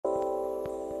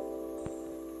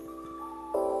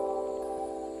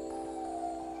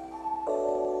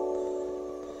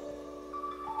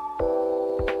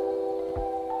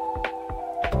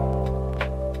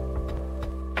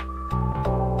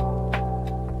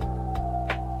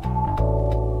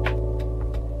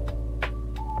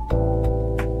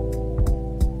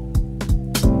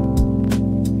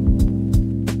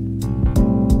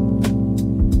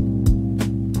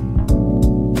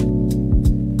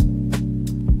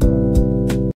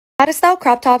How to style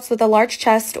crop tops with a large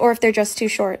chest or if they're just too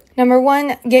short. Number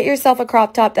 1, get yourself a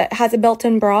crop top that has a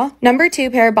built-in bra. Number 2,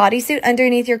 pair a bodysuit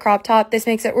underneath your crop top. This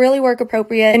makes it really work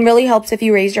appropriate and really helps if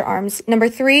you raise your arms. Number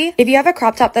 3, if you have a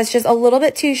crop top that's just a little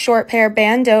bit too short, pair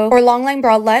bandeau or longline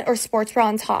bralette or sports bra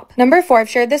on top. Number 4, I've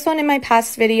shared this one in my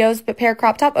past videos, but pair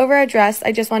crop top over a dress.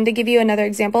 I just wanted to give you another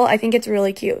example. I think it's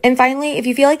really cute. And finally, if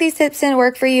you feel like these tips didn't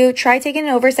work for you, try taking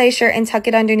an oversized shirt and tuck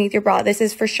it underneath your bra. This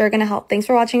is for sure going to help. Thanks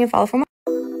for watching and follow for more.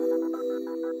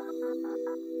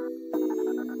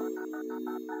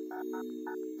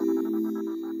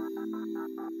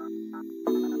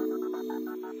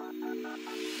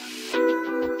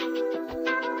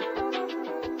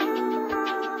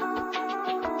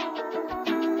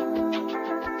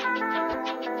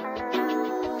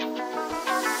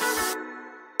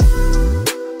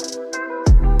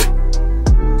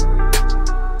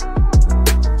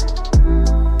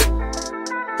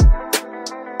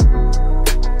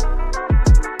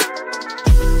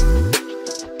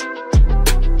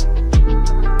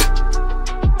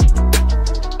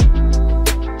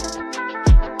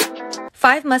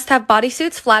 Five must-have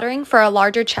bodysuits flattering for a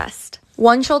larger chest.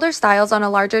 One shoulder styles on a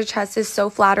larger chest is so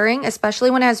flattering, especially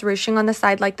when it has ruching on the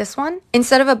side like this one.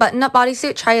 Instead of a button-up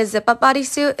bodysuit, try a zip-up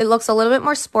bodysuit. It looks a little bit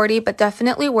more sporty, but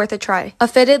definitely worth a try. A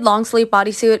fitted long-sleeve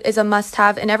bodysuit is a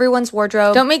must-have in everyone's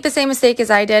wardrobe. Don't make the same mistake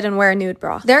as I did and wear a nude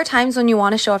bra. There are times when you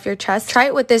want to show off your chest. Try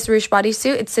it with this ruche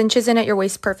bodysuit. It cinches in at your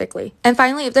waist perfectly. And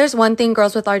finally, if there's one thing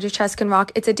girls with larger chests can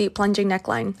rock, it's a deep plunging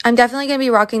neckline. I'm definitely going to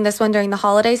be rocking this one during the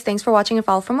holidays. Thanks for watching and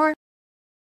follow for more.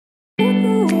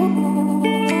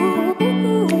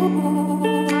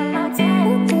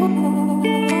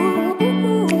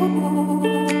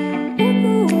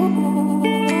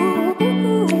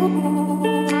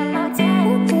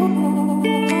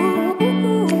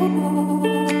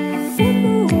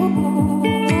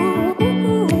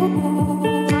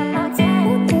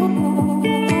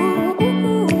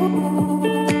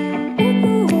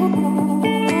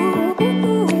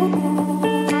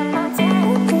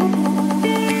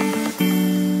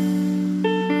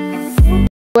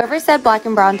 Whoever said black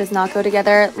and brown does not go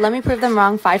together, let me prove them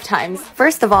wrong 5 times.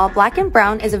 First of all, black and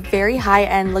brown is a very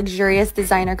high-end, luxurious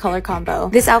designer color combo.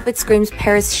 This outfit screams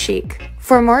Paris chic.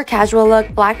 For a more casual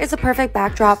look, black is a perfect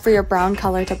backdrop for your brown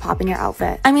color to pop in your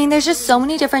outfit. I mean, there's just so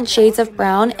many different shades of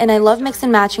brown, and I love mix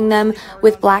and matching them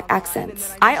with black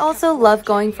accents. I also love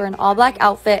going for an all-black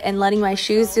outfit and letting my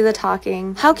shoes do the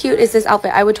talking. How cute is this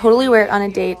outfit? I would totally wear it on a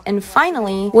date. And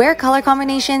finally, wear color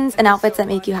combinations and outfits that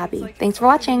make you happy. Thanks for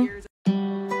watching.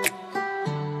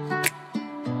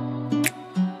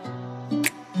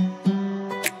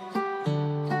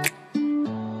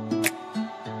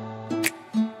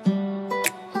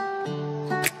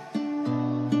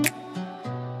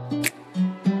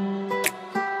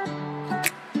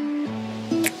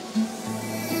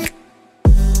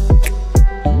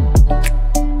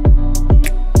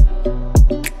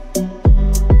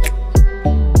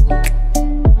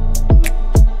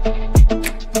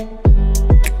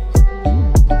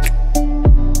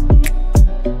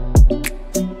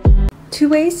 Two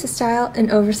ways to style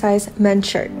an oversized men's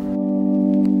shirt.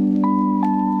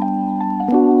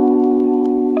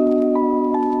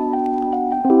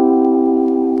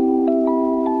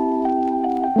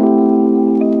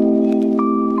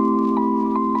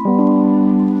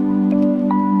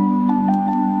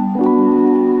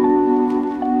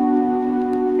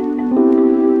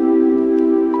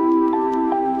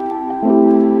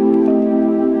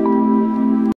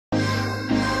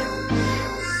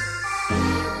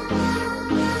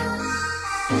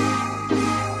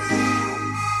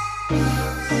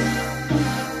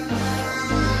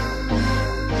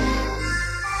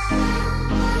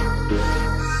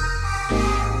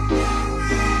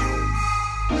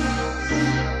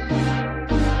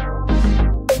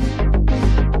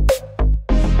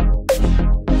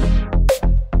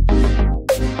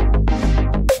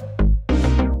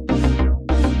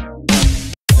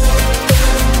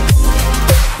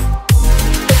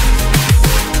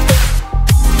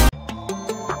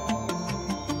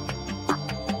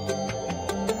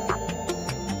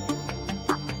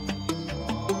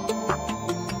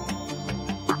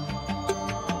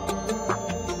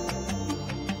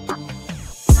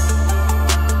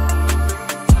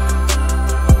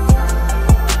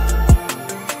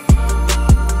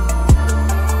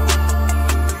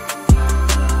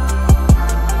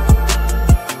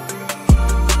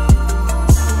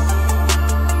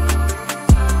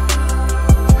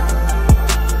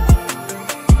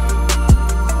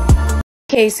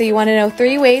 Okay, so you want to know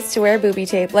 3 ways to wear booby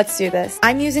tape. Let's do this.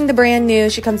 I'm using the brand new.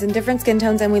 She comes in different skin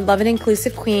tones and we love it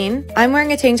inclusive queen. I'm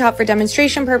wearing a tank top for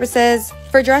demonstration purposes.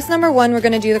 For dress number 1, we're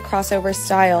going to do the crossover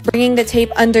style, bringing the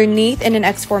tape underneath in an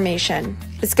X formation.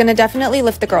 It's going to definitely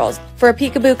lift the girls. For a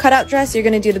peekaboo cutout dress, you're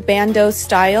going to do the bandeau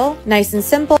style, nice and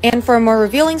simple. And for a more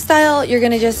revealing style, you're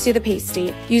going to just do the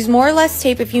pasty. Use more or less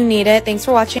tape if you need it. Thanks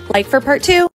for watching. Like for part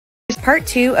 2. Part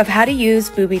 2 of how to use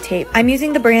booby tape. I'm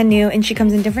using the brand new and she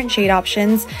comes in different shade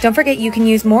options. Don't forget you can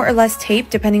use more or less tape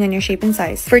depending on your shape and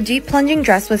size. For deep plunging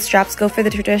dress with straps, go for the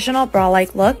traditional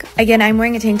bra-like look. Again, I'm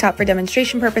wearing a tank top for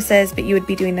demonstration purposes, but you would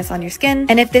be doing this on your skin.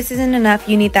 And if this isn't enough,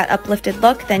 you need that uplifted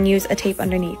look, then use a tape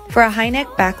underneath. For a high neck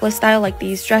backless style like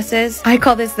these dresses, I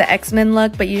call this the X-Men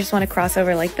look, but you just want to cross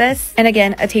over like this. And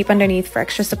again, a tape underneath for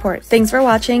extra support. Thanks for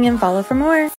watching and follow for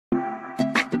more.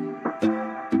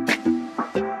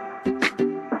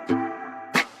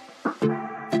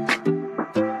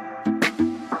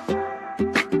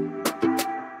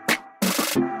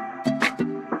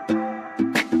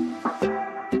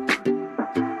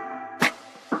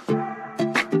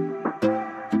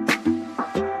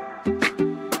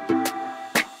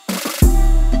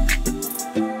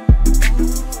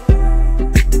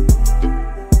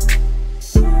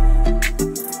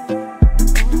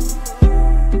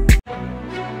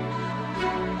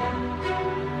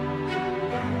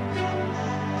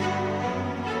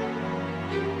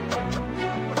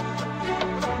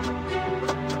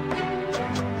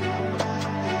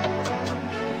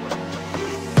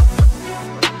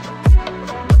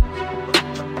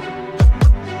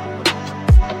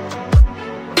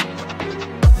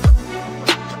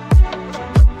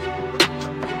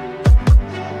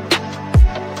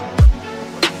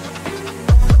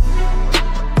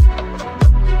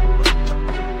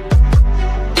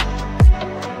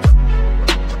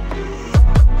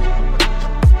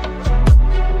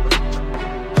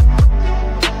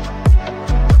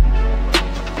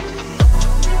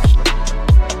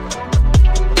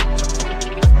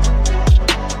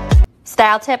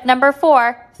 Style tip number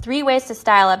 4, 3 ways to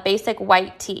style a basic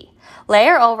white tee.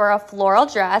 Layer over a floral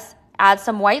dress, add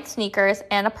some white sneakers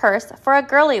and a purse for a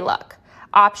girly look.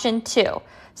 Option 2,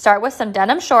 start with some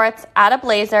denim shorts, add a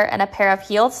blazer and a pair of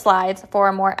heeled slides for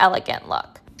a more elegant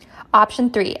look. Option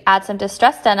 3, add some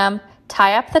distressed denim,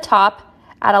 tie up the top,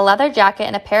 add a leather jacket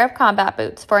and a pair of combat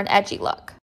boots for an edgy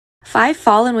look. 5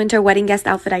 fall and winter wedding guest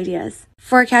outfit ideas.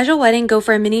 For a casual wedding, go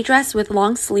for a mini dress with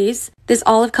long sleeves. This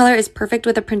olive color is perfect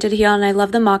with a printed heel and I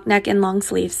love the mock neck and long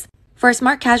sleeves. For a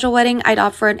smart casual wedding, I'd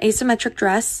opt for an asymmetric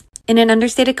dress in an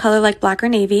understated color like black or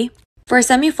navy. For a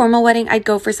semi-formal wedding, I'd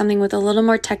go for something with a little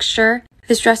more texture.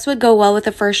 This dress would go well with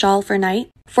a fur shawl for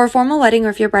night. For a formal wedding or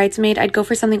if you're bridesmaid, I'd go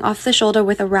for something off the shoulder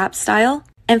with a wrap style.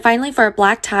 And finally, for a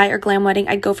black tie or glam wedding,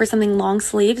 I'd go for something long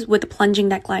sleeves with a plunging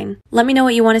neckline. Let me know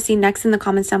what you want to see next in the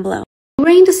comments down below.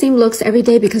 Wearing the same looks every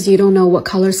day because you don't know what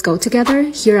colors go together?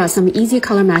 Here are some easy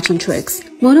color matching tricks.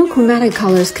 Monochromatic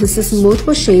colors consist of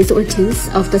multiple shades or tints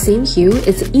of the same hue.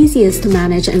 It's easiest to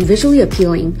manage and visually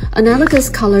appealing. Analogous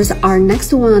colors are next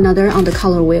to one another on the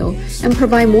color wheel and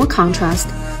provide more contrast.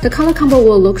 The color combo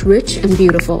will look rich and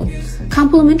beautiful.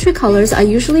 Complementary colors are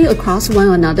usually across one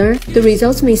another. The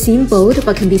results may seem bold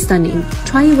but can be stunning.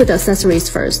 Try it with accessories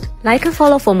first. Like and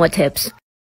follow for more tips.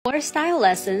 4 style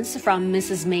lessons from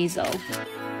Mrs. Maisel.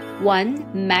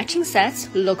 1. Matching sets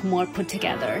look more put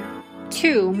together.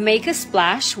 2. Make a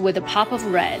splash with a pop of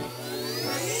red.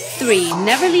 3.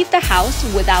 Never leave the house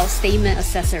without statement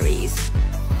accessories.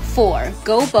 4.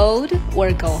 Go bold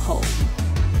or go home.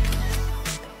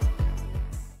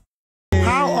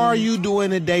 How are you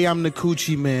doing today? I'm the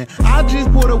coochie man. I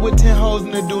just pulled up with 10 hoes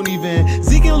in the Dooney van.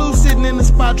 Zeke and Lou sitting in the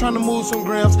spot trying to move some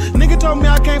grams. Nigga told me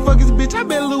I can't fuck his bitch, I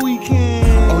bet Louis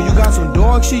can. Oh, you got some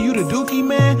dog shit, you the dookie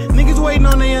man? Niggas waiting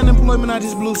on their unemployment, I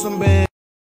just blew some band.